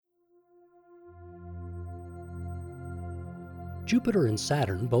Jupiter and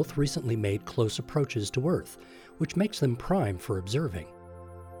Saturn both recently made close approaches to Earth, which makes them prime for observing.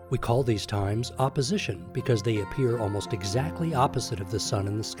 We call these times opposition because they appear almost exactly opposite of the Sun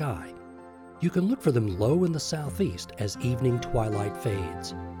in the sky. You can look for them low in the southeast as evening twilight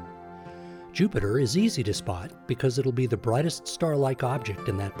fades. Jupiter is easy to spot because it'll be the brightest star-like object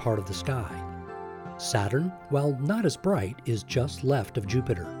in that part of the sky. Saturn, while not as bright, is just left of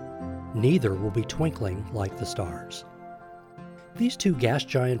Jupiter. Neither will be twinkling like the stars. These two gas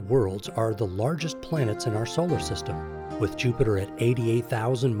giant worlds are the largest planets in our solar system, with Jupiter at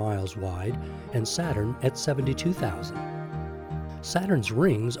 88,000 miles wide and Saturn at 72,000. Saturn's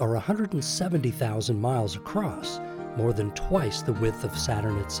rings are 170,000 miles across, more than twice the width of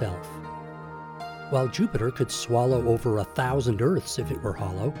Saturn itself. While Jupiter could swallow over 1,000 Earths if it were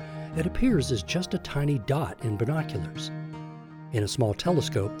hollow, it appears as just a tiny dot in binoculars. In a small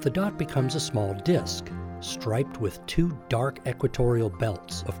telescope, the dot becomes a small disk, striped with two dark equatorial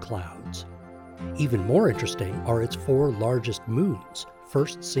belts of clouds. Even more interesting are its four largest moons,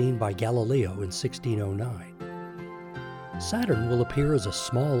 first seen by Galileo in 1609. Saturn will appear as a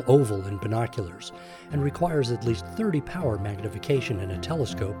small oval in binoculars and requires at least 30 power magnification in a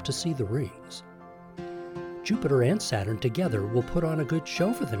telescope to see the rings. Jupiter and Saturn together will put on a good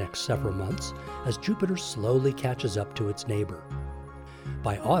show for the next several months as Jupiter slowly catches up to its neighbor.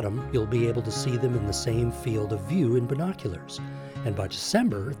 By autumn, you'll be able to see them in the same field of view in binoculars, and by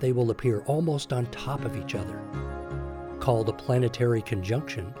December, they will appear almost on top of each other. Called a planetary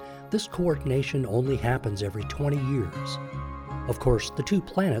conjunction, this coordination only happens every 20 years. Of course, the two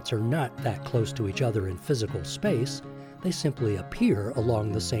planets are not that close to each other in physical space, they simply appear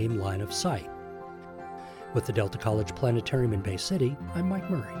along the same line of sight. With the Delta College Planetarium in Bay City, I'm Mike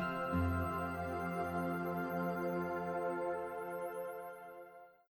Murray.